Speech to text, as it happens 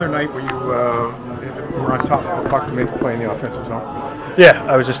Other night where you were on top of the puck to make the play in the offensive zone. Yeah,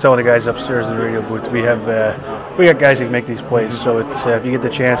 I was just telling the guys upstairs in the radio booth. We got guys that can make these plays. So it's if you get the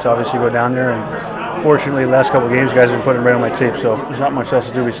chance, obviously go down there. And fortunately, the last couple of games, guys have been putting it right on my tape. So there's not much else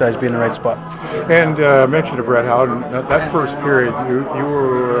to do besides be in the right spot. And mentioned to Brett Howden that first period, you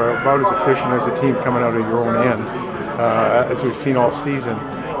were about as efficient as a team coming out of your own end, as we've seen all season.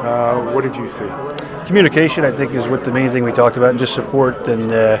 What did you see? Communication, I think, is what the main thing we talked about, and just support.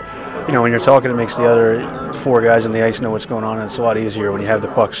 And when you're talking, it makes the other four guys on the ice know what's going on, and it's a lot easier when you have the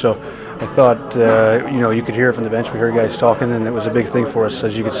puck. So I thought, you could hear it from the bench. We heard guys talking, and it was a big thing for us.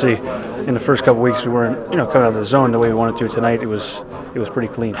 As you could see, in the first couple of weeks, we weren't, coming out of the zone the way we wanted to. Tonight, it was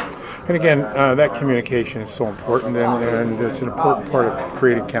pretty clean. And again, that communication is so important, and it's an important part of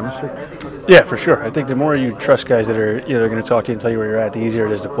creating chemistry. Yeah, for sure. I think the more you trust guys that are going to talk to you and tell you where you're at, the easier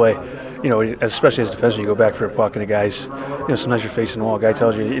it is to play. Especially as a defenseman, you go back for a puck, and the guys, sometimes you're facing the wall. A guy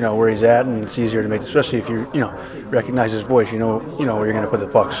tells you, where he's at, and it's easier to make. Especially if you, recognize his voice, you know where you're going to put the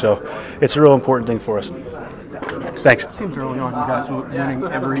puck. So it's a real important thing for us. Thanks. It seems early on you guys were winning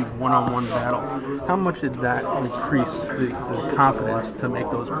every one-on-one battle. How much did that increase the confidence to make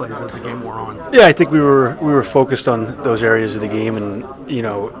those plays as the game wore on? Yeah, I think we were focused on those areas of the game, and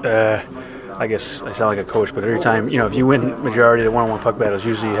I guess I sound like a coach, but every time if you win majority of the one-on-one puck battles,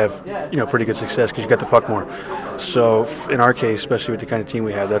 usually you have pretty good success because you got the puck more. So in our case, especially with the kind of team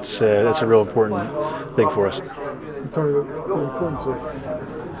we have, that's a real important thing for us. Tony, the importance of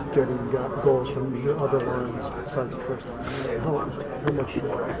getting goals from your other lines besides the first line. How much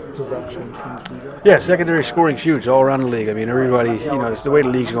does that change things for you guys? Yeah, secondary scoring is huge all around the league. I mean, everybody, it's the way the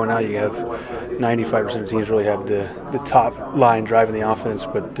league's going now. You have 95% of teams really have the top line driving the offense,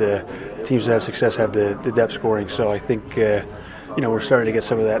 but the teams that have success have the depth scoring. So I think, we're starting to get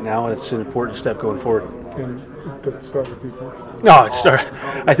some of that now, and it's an important step going forward. And does it start with defense? No,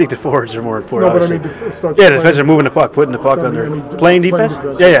 I think the forwards are more important. No, but obviously. I mean, it starts the defense are moving the puck, putting the puck under. Playing defense?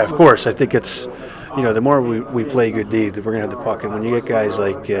 Yeah, of course. I think it's, the more we play good D, we're going to have the puck. And when you get guys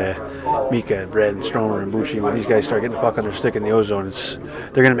like Mika, Brad, and Stromer, and Bushi, when these guys start getting the puck on their stick in the ozone,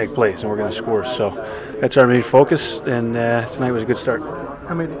 they're going to make plays, and we're going to score. So that's our main focus, and tonight was a good start.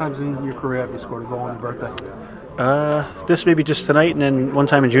 How many times in your career have you scored a goal on your birthday? This maybe just tonight, and then one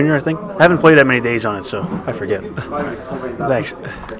time in junior, I think. I haven't played that many days on it, so I forget. Thanks.